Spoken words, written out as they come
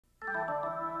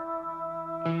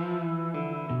An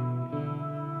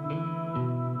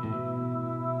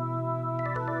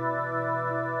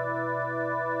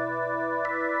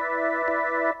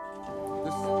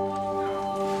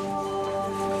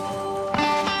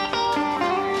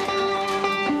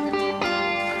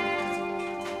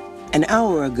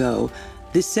hour ago,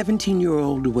 this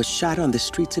 17-year-old was shot on the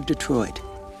streets of Detroit.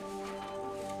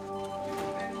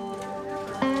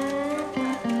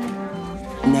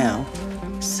 Now,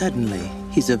 suddenly,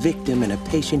 he's a victim and a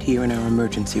patient here in our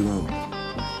emergency room.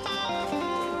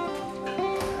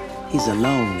 He's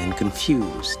alone and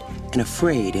confused and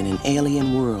afraid in an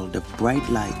alien world of bright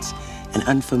lights and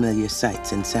unfamiliar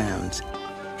sights and sounds.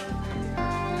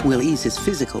 We'll ease his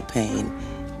physical pain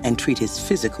and treat his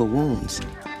physical wounds.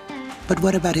 But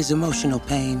what about his emotional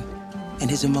pain and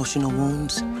his emotional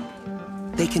wounds?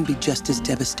 They can be just as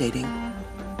devastating.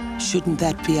 Shouldn't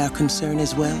that be our concern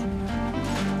as well?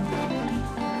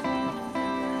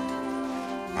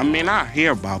 I mean, I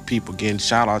hear about people getting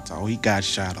shot out. Oh, he got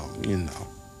shot on, you know.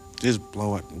 Just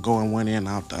blow it, going one end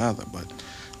out the other. But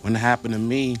when it happened to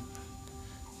me,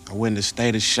 I went in a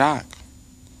state of shock.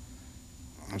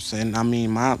 I'm saying, I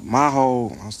mean, my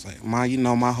whole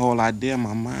idea in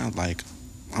my mind, like,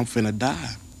 I'm finna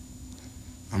die.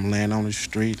 I'm laying on the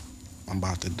street, I'm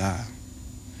about to die.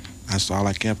 That's all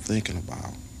I kept thinking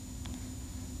about.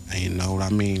 And you know what I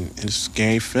mean? It's a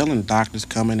scary feeling, doctors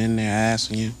coming in there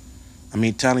asking you. I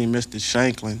mean, telling you, Mr.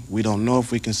 Shanklin, we don't know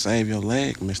if we can save your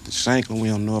leg. Mr. Shanklin, we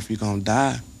don't know if you're gonna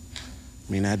die.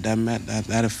 I mean,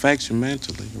 that affects you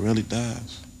mentally, it really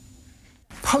does.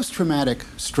 Post-traumatic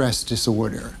stress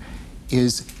disorder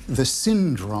is the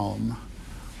syndrome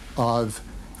of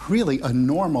really a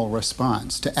normal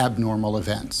response to abnormal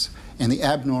events. And the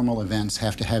abnormal events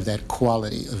have to have that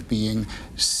quality of being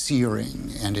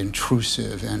searing and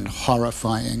intrusive and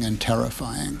horrifying and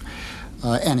terrifying.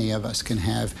 Any of us can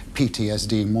have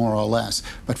PTSD, more or less.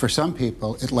 But for some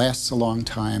people, it lasts a long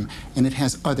time, and it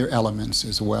has other elements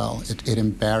as well. It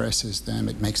embarrasses them.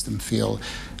 It makes them feel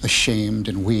ashamed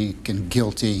and weak and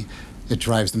guilty. It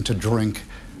drives them to drink.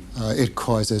 It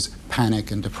causes panic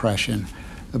and depression.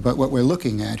 But what we're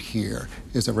looking at here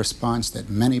is a response that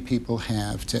many people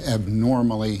have to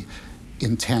abnormally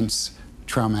intense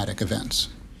traumatic events.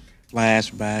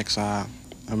 Flashbacks,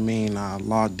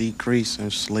 large decrease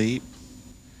in sleep.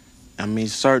 I mean,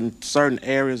 certain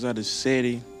areas of the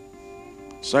city,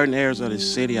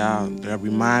 that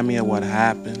remind me of what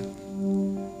happened.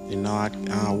 You know,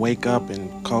 I wake up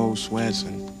in cold sweats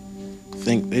and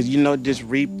think, you know, just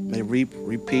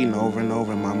repeating over and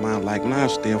over in my mind, like, nah,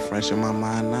 it's still fresh in my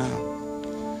mind now.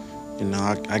 You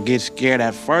know, I get scared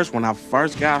at first. When I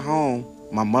first got home,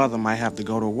 my mother might have to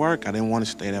go to work. I didn't want to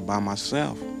stay there by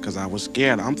myself because I was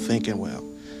scared. I'm thinking, well,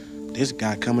 this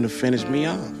guy coming to finish me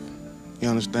off. You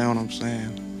understand what I'm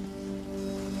saying?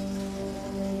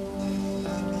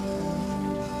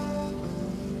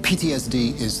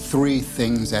 PTSD is three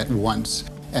things at once.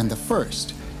 And the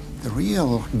first, the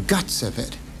real guts of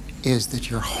it, is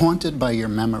that you're haunted by your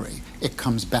memory. It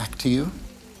comes back to you.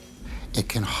 It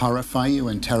can horrify you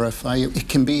and terrify you. It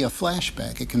can be a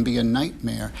flashback. It can be a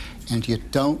nightmare, and you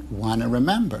don't want to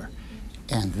remember.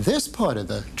 And this part of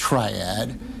the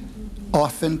triad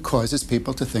often causes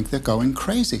people to think they're going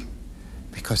crazy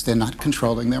because they're not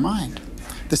controlling their mind.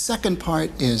 The second part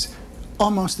is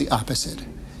almost the opposite.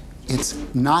 It's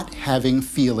not having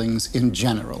feelings in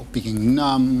general, being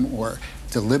numb or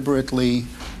deliberately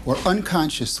or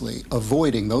unconsciously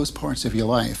avoiding those parts of your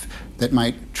life that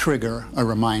might trigger a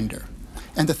reminder.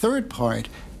 And the third part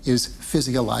is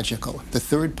physiological. The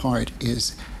third part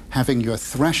is having your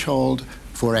threshold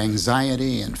for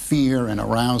anxiety and fear and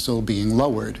arousal being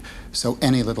lowered, so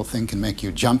any little thing can make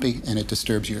you jumpy and it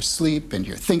disturbs your sleep and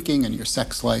your thinking and your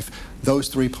sex life. Those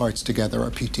three parts together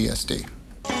are PTSD.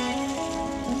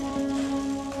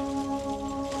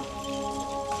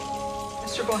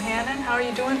 Mr. Bohannon, how are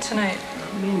you doing tonight?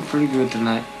 I'm doing pretty good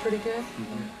tonight. Pretty good?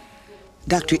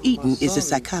 Dr. Eaton is a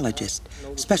psychologist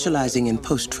specializing in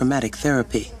post-traumatic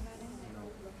therapy.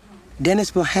 Dennis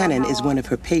Bohannon is one of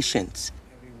her patients.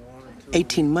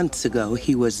 18 months ago,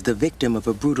 he was the victim of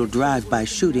a brutal drive-by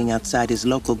shooting outside his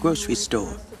local grocery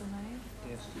store.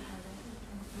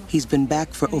 He's been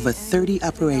back for over 30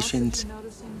 operations.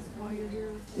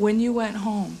 When you went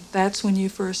home, that's when you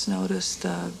first noticed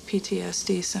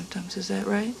PTSD symptoms, is that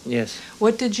right? Yes.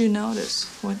 What did you notice?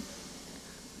 Well,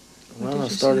 I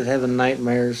started having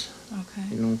nightmares.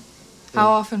 Okay. You know. How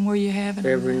often were you having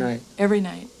them? Every night. Every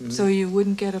night. Mm-hmm. So you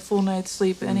wouldn't get a full night's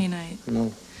sleep any night?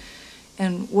 No.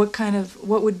 And what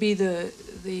would be the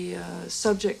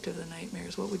subject of the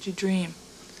nightmares? What would you dream?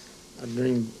 I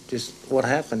dream just what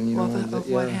happened, you know. Of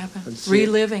what happened. I'd see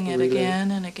Reliving it relive.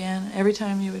 again and again, every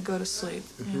time you would go to sleep.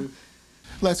 Yeah.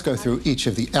 Let's go through each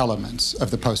of the elements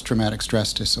of the post-traumatic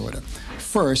stress disorder.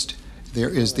 First, there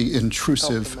is the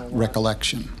intrusive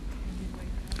recollection.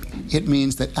 It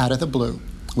means that out of the blue,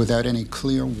 without any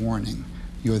clear warning,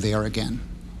 you're there again.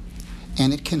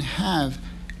 And it can have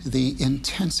the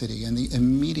intensity and the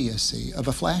immediacy of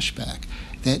a flashback.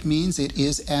 That means it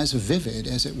is as vivid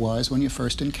as it was when you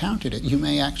first encountered it. You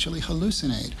may actually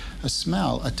hallucinate a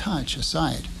smell, a touch, a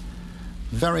sight.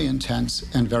 Very intense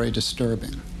and very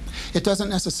disturbing. It doesn't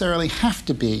necessarily have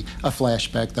to be a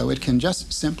flashback, though. It can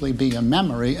just simply be a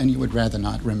memory, and you would rather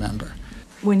not remember.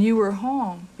 When you were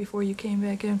home, before you came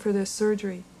back in for this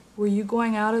surgery, were you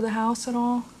going out of the house at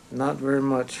all? Not very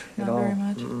much at all. Not very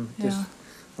much? Yeah. Just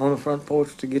on the front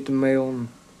porch to get the mail, and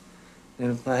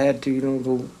if I had to, you know,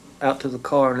 go out to the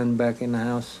car and then back in the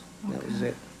house. Okay. That was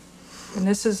it. And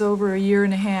this is over a year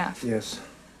and a half? Yes.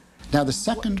 Now, the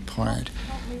second part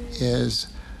is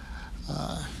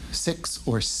 6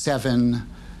 or 7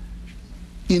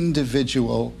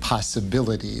 individual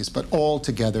possibilities, but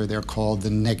altogether they're called the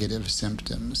negative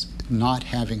symptoms. Not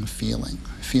having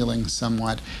feeling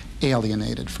somewhat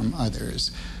alienated from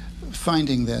others,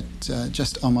 finding that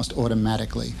just almost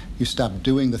automatically you stop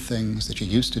doing the things that you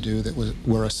used to do that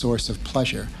were a source of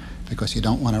pleasure because you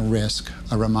don't want to risk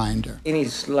a reminder. Any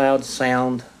loud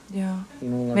sound. Yeah. You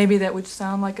know, like, maybe that would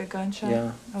sound like a gunshot?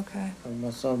 Yeah. Okay. My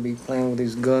son would be playing with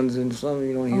his guns and something,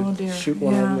 you know, he'd shoot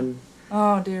one of them and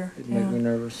oh dear. it'd make me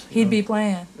nervous. He'd be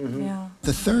playing. Yeah.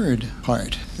 The third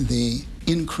part, the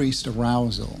increased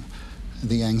arousal,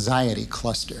 the anxiety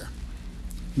cluster,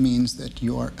 means that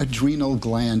your adrenal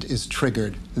gland is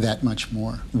triggered that much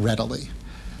more readily,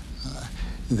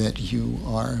 that you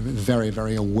are very,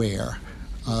 very aware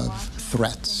of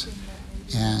threats,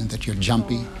 and that you're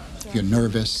jumpy, you're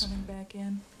nervous. Coming back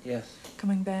in? Yes.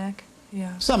 Coming back?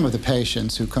 Yeah. Some of the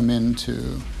patients who come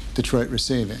into Detroit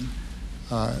Receiving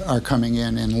are coming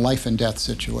in life and death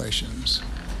situations.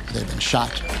 They've been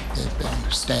shot, they've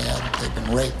been stabbed, they've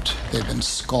been raped, they've been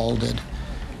scalded.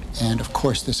 And of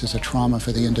course, this is a trauma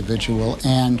for the individual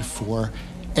and for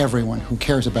everyone who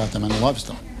cares about them and loves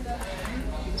them.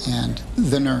 And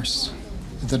the nurse,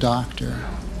 the doctor,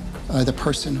 the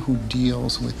person who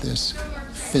deals with this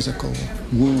physical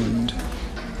wound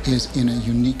is in a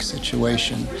unique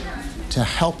situation to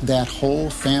help that whole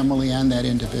family and that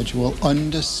individual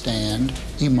understand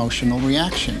emotional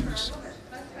reactions.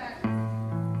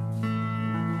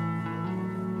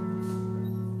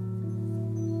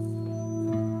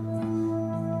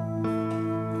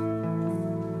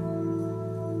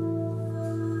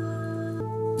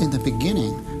 In the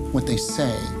beginning, what they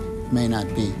say may not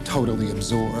be totally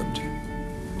absorbed,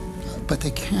 but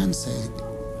they can say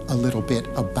a little bit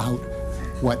about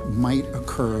what might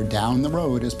occur down the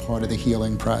road as part of the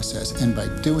healing process. And by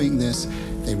doing this,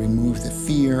 they remove the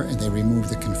fear, and they remove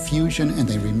the confusion, and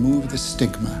they remove the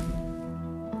stigma.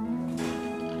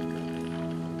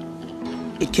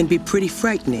 It can be pretty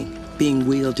frightening being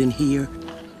wheeled in here,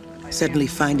 suddenly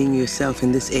finding yourself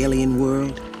in this alien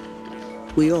world.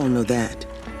 We all know that.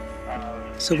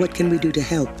 So what can we do to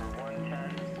help?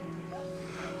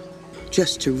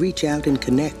 Just to reach out and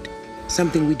connect,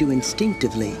 something we do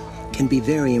instinctively, can be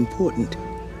very important,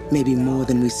 maybe more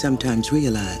than we sometimes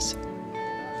realize.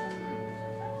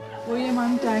 William,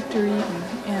 I'm Dr. Eaton,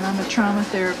 and I'm a trauma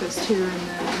therapist here in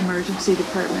the emergency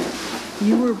department.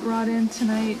 You were brought in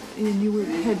tonight, and you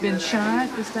had been shot,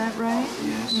 is that right?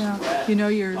 Yes. Yeah. You know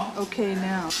you're okay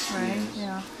now, right?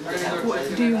 Yes.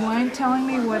 Yeah. Do you mind telling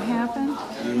me what happened?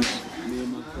 Yes.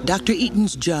 Dr.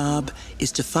 Eaton's job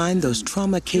is to find those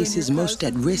trauma cases most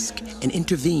at risk and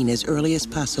intervene as early as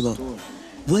possible.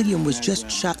 William was just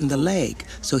shot in the leg,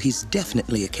 so he's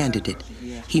definitely a candidate.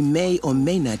 He may or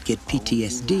may not get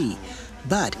PTSD,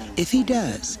 but if he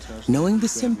does, knowing the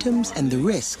symptoms and the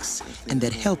risks and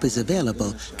that help is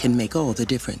available can make all the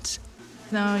difference.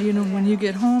 Now, you know, when you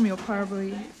get home, you'll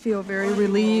probably feel very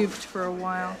relieved for a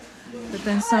while. But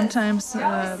then sometimes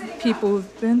people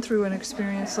who've been through an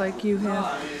experience like you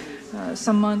have,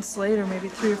 some months later, maybe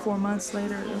 3 or 4 months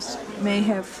later, may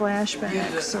have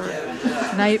flashbacks or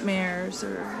nightmares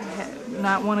or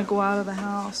not want to go out of the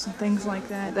house and things like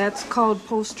that. That's called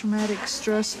post-traumatic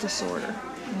stress disorder.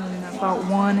 And about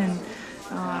 1 in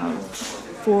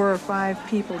 4 or 5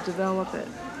 people develop it.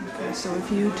 Okay, so if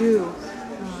you do,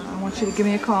 I want you to give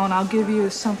me a call, and I'll give you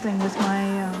something with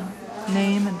my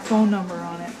name and phone number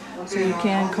on it, so you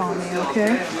can call me,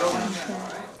 okay?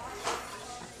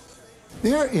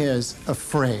 There is a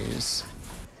phrase,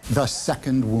 the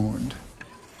second wound.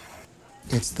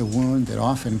 It's the wound that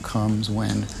often comes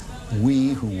when we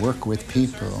who work with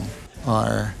people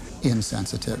are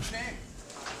insensitive.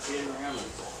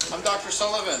 I'm Dr.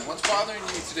 Sullivan. What's bothering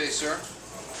you today, sir?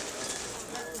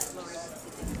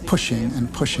 Pushing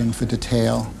and pushing for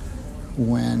detail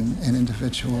when an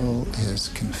individual is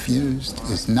confused,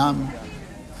 is numb,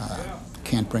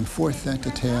 can't bring forth that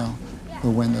detail,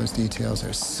 or when those details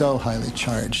are so highly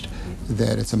charged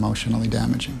that it's emotionally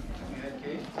damaging.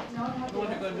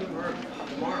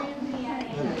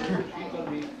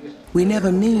 We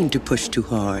never mean to push too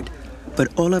hard, but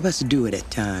all of us do it at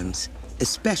times,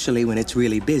 especially when it's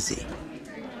really busy.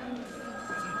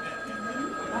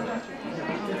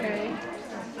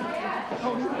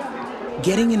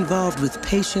 Getting involved with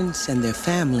patients and their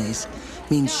families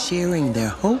means sharing their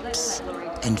hopes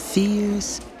and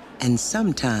fears and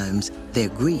sometimes their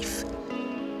grief.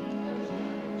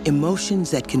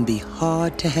 Emotions that can be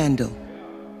hard to handle,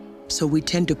 so we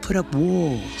tend to put up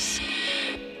walls.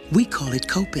 We call it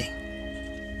coping.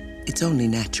 It's only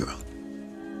natural.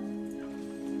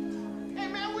 Hey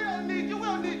man, we don't need you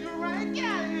right? Get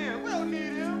out of here, we don't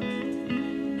need him.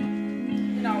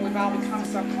 You know, we've all become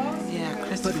so close. Yeah,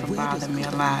 Christopher bothered me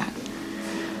a lot.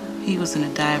 He was in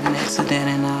a diving accident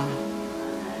and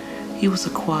he was a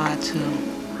quad too.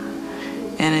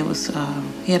 And it was,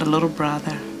 he had a little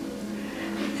brother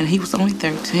and he was only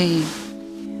 13.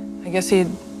 I guess he'd,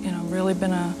 really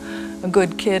been a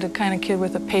good kid, a kind of kid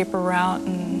with a paper route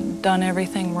and done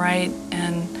everything right.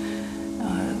 And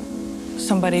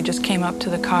somebody just came up to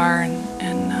the car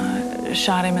and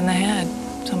shot him in the head,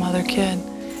 some other kid.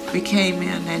 We came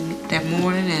in that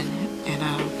morning and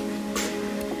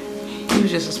he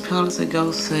was just as pale as a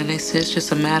ghost, and they said it's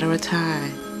just a matter of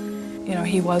time.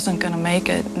 He wasn't going to make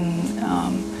it,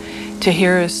 and to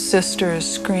hear his sisters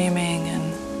screaming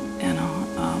and,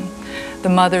 the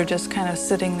mother just kind of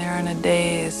sitting there in a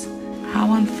daze.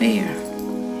 How unfair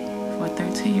for a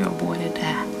 13-year-old boy to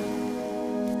die.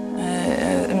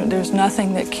 There's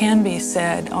nothing that can be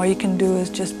said. All you can do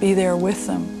is just be there with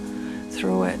them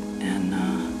through it. And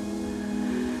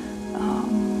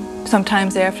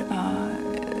sometimes after,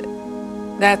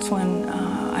 that's when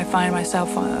I find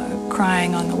myself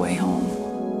crying on the way home.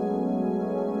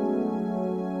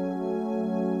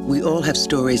 We all have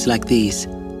stories like these,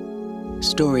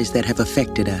 stories that have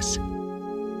affected us,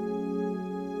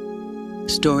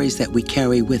 stories that we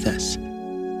carry with us.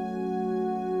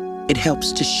 It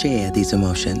helps to share these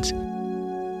emotions,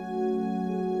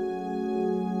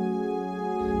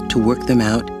 to work them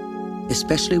out,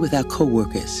 especially with our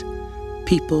coworkers,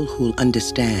 people who'll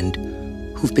understand,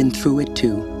 who've been through it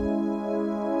too.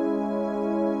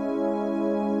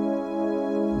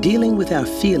 Dealing with our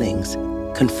feelings,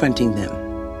 confronting them,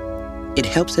 it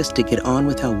helps us to get on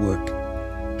with our work,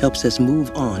 helps us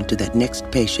move on to that next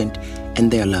patient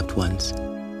and their loved ones.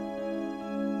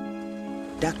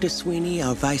 Dr. Sweeney,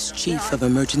 our Vice Chief of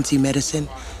Emergency Medicine,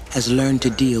 has learned to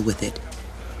deal with it.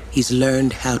 He's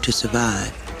learned how to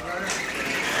survive.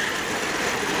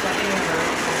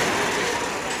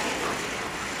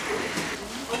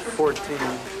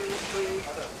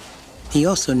 He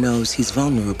also knows he's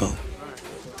vulnerable,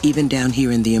 even down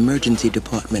here in the emergency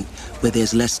department where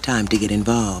there's less time to get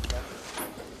involved.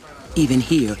 Even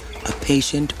here, a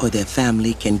patient or their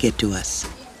family can get to us,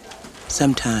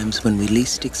 sometimes when we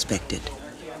least expect it.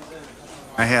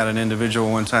 I had an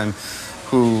individual one time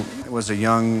who was a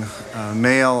young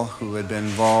male who had been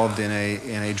involved in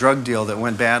a drug deal that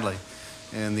went badly,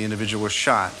 and the individual was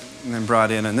shot and then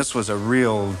brought in, and this was a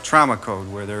real trauma code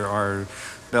where there are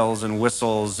bells and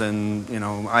whistles and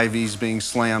IVs being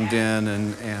slammed in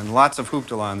and lots of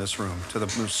hoopla in this room, to the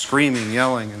screaming,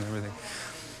 yelling, and everything.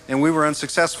 And we were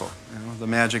unsuccessful. The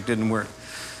magic didn't work.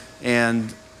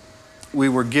 And we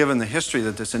were given the history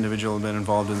that this individual had been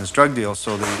involved in this drug deal,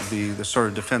 so the sort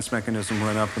of defense mechanism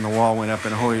went up and the wall went up,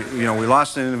 and we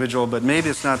lost an individual, but maybe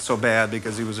it's not so bad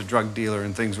because he was a drug dealer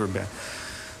and things were bad.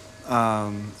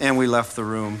 And we left the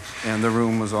room, and the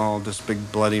room was all this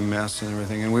big bloody mess and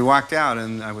everything. And we walked out,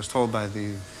 and I was told by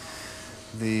the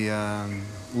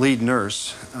lead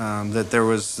nurse that there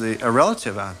was a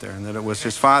relative out there and that it was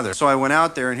his father. So I went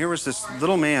out there, and here was this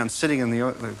little man sitting in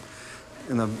the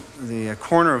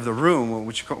corner of the room,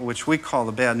 which we call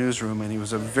the bad news room, and he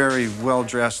was a very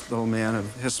well-dressed little man, a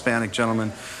Hispanic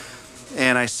gentleman.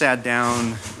 And I sat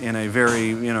down in a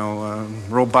very,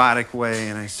 robotic way,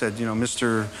 and I said,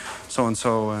 Mr.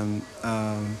 So-and-so, and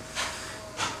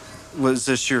was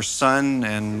this your son?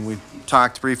 And we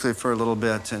talked briefly for a little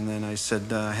bit, and then I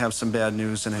said, I have some bad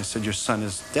news, and I said, your son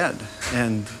is dead.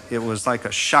 And it was like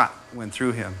a shot went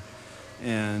through him,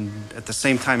 and at the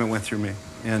same time it went through me.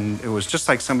 And it was just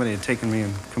like somebody had taken me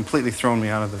and completely thrown me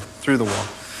through the wall.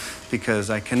 because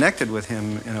I connected with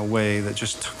him in a way that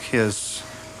just took his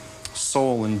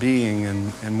soul and being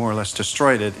and more or less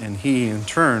destroyed it, and he, in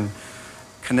turn,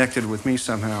 connected with me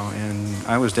somehow, and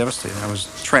I was devastated. I was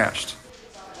trashed.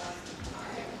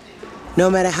 No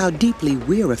matter how deeply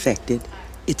we're affected,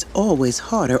 it's always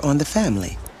harder on the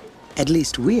family. At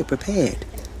least we're prepared.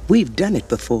 We've done it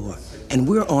before, and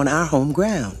we're on our home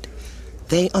ground.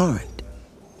 They aren't.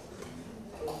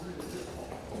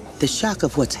 The shock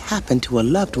of what's happened to a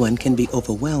loved one can be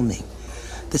overwhelming.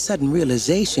 The sudden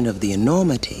realization of the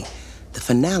enormity, the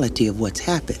finality of what's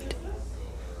happened.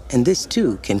 And this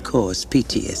too can cause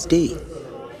PTSD.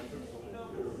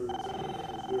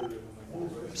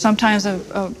 Sometimes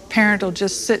a parent will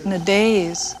just sit in a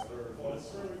daze,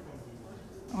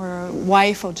 or a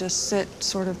wife will just sit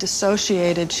sort of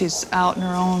dissociated. She's out in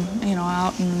her own,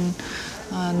 out in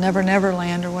Never Never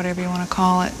Land, or whatever you want to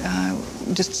call it,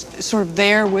 just sort of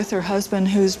there with her husband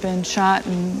who's been shot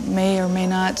and may or may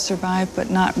not survive, but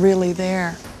not really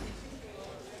there.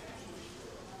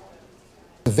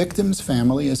 The victim's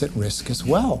family is at risk as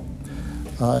well.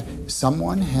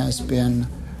 Someone has been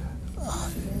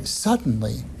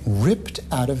suddenly ripped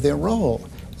out of their role.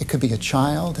 It could be a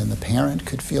child, and the parent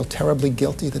could feel terribly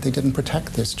guilty that they didn't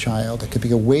protect this child. It could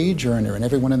be a wage earner, and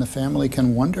everyone in the family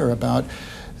can wonder about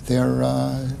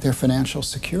their financial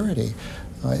security.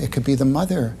 It could be the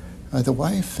mother, the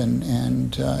wife,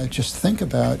 and just think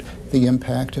about the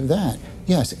impact of that.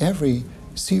 Yes, every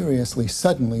seriously,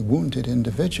 suddenly wounded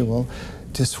individual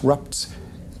disrupts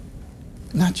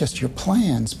not just your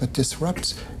plans, but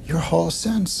disrupts your whole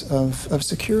sense of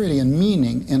security and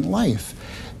meaning in life.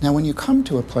 Now, when you come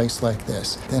to a place like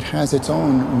this that has its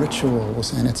own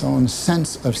rituals and its own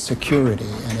sense of security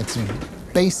and its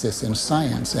basis in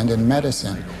science and in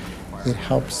medicine, it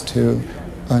helps to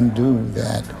undo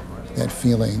that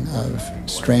feeling of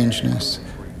strangeness,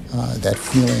 that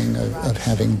feeling of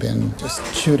having been just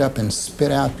chewed up and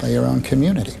spit out by your own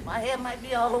community. My hair might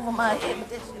be all over my head, but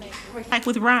this like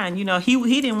with Ryan,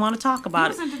 he didn't want to talk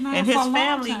about it, and his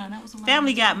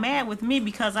family got mad with me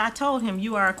because I told him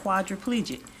you are a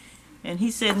quadriplegic, and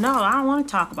he said no, I don't want to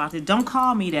talk about it. Don't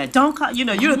call me that. Don't call. You'd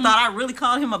have thought I really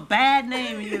called him a bad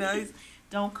name.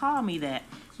 Don't call me that.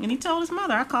 And he told his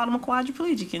mother I called him a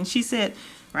quadriplegic, and she said,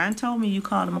 Ryan told me you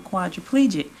called him a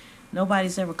quadriplegic.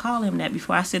 Nobody's ever called him that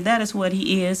before. I said that is what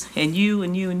he is, and you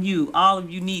and you and you, all of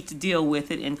you need to deal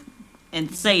with it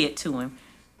and say it to him.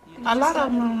 A lot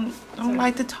of them don't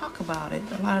like to talk about it.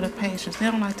 A lot of the patients, they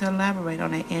don't like to elaborate on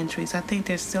their injuries. I think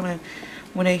they're still in,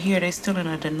 when they're here, they're still in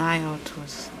a denial to a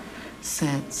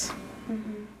sense.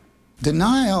 Mm-hmm.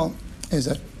 Denial is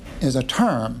a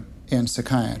term in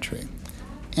psychiatry,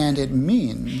 and it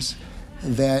means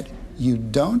that you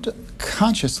don't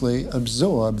consciously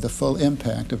absorb the full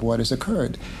impact of what has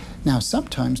occurred. Now,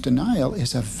 sometimes denial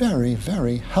is a very,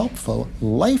 very helpful,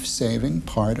 life-saving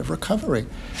part of recovery.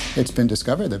 It's been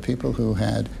discovered that people who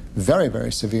had very,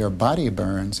 very severe body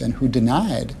burns and who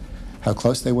denied how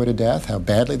close they were to death, how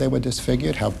badly they were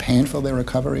disfigured, how painful their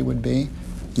recovery would be,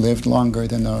 lived longer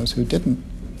than those who didn't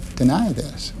deny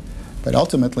this. But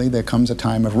ultimately, there comes a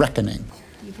time of reckoning.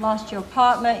 You've lost your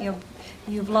apartment,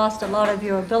 you've lost a lot of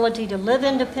your ability to live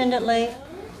independently.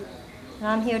 And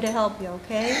I'm here to help you,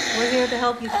 okay? We're here to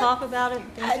help you talk about it,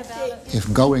 think about it.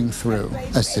 If going through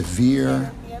a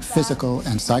severe physical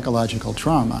and psychological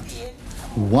trauma,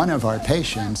 one of our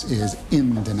patients is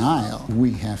in denial,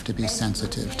 we have to be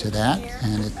sensitive to that,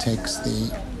 and it takes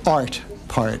the art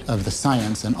part of the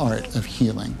science and art of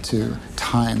healing to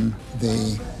time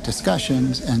the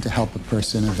discussions and to help a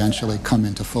person eventually come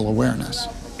into full awareness.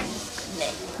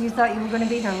 You thought you were going to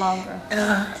be here longer.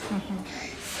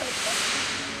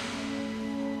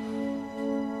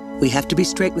 We have to be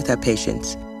straight with our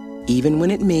patients, even when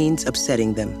it means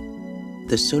upsetting them.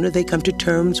 The sooner they come to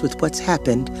terms with what's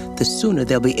happened, the sooner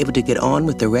they'll be able to get on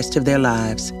with the rest of their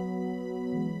lives.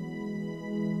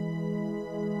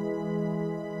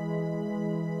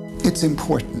 It's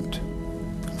important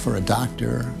for a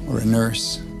doctor or a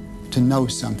nurse to know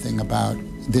something about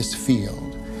this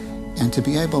field and to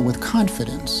be able with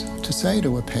confidence to say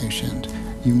to a patient,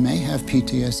 you may have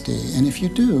PTSD, and if you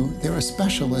do, there are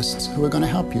specialists who are going to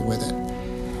help you with it.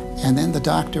 And then the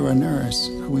doctor or nurse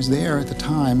who is there at the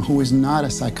time, who is not a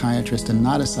psychiatrist and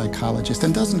not a psychologist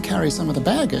and doesn't carry some of the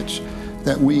baggage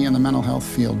that we in the mental health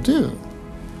field do,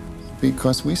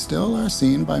 because we still are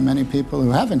seen by many people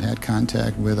who haven't had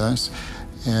contact with us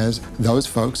as those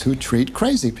folks who treat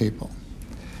crazy people.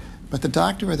 But the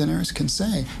doctor or the nurse can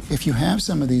say, if you have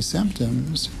some of these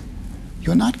symptoms,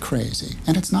 you're not crazy,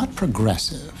 and it's not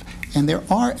progressive, and there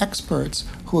are experts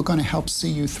who are going to help see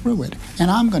you through it, and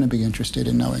I'm going to be interested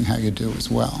in knowing how you do as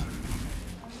well.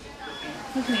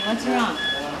 Look at me, what's wrong?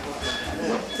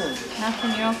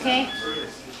 Nothing, you're okay?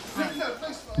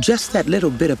 Just that little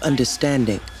bit of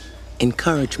understanding,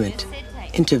 encouragement,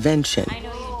 intervention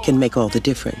can make all the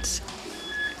difference.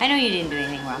 I know you didn't do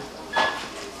anything wrong.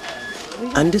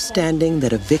 Understanding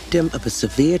that a victim of a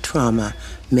severe trauma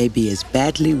may be as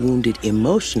badly wounded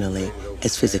emotionally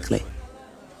as physically.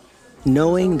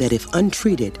 Knowing that if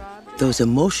untreated, those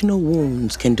emotional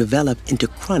wounds can develop into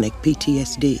chronic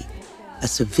PTSD, a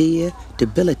severe,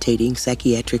 debilitating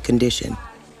psychiatric condition.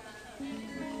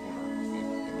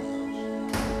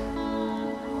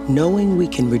 Knowing we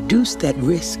can reduce that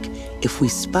risk if we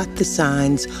spot the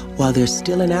signs while they're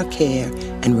still in our care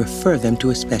and refer them to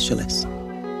a specialist.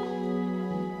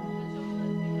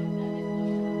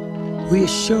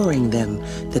 Reassuring them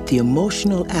that the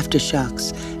emotional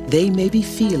aftershocks they may be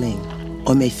feeling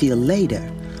or may feel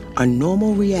later are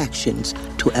normal reactions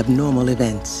to abnormal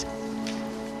events.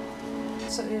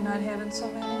 So you're not having so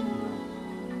many?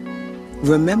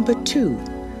 Remember, too,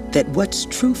 that what's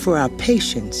true for our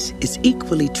patients is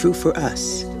equally true for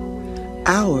us.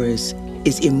 Ours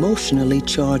is emotionally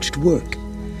charged work,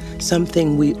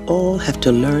 something we all have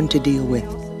to learn to deal with.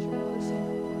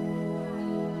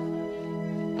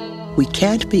 We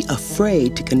can't be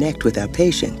afraid to connect with our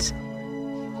patients.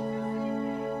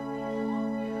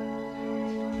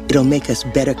 It'll make us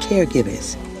better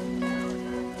caregivers.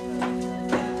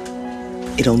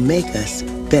 It'll make us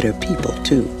better people,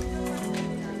 too.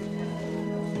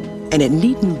 And it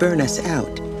needn't burn us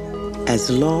out as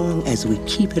long as we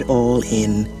keep it all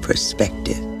in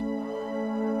perspective.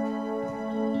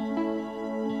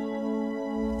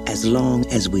 As long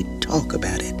as we talk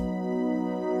about it.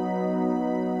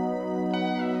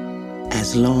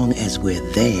 As long as we're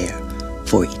there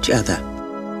for each other.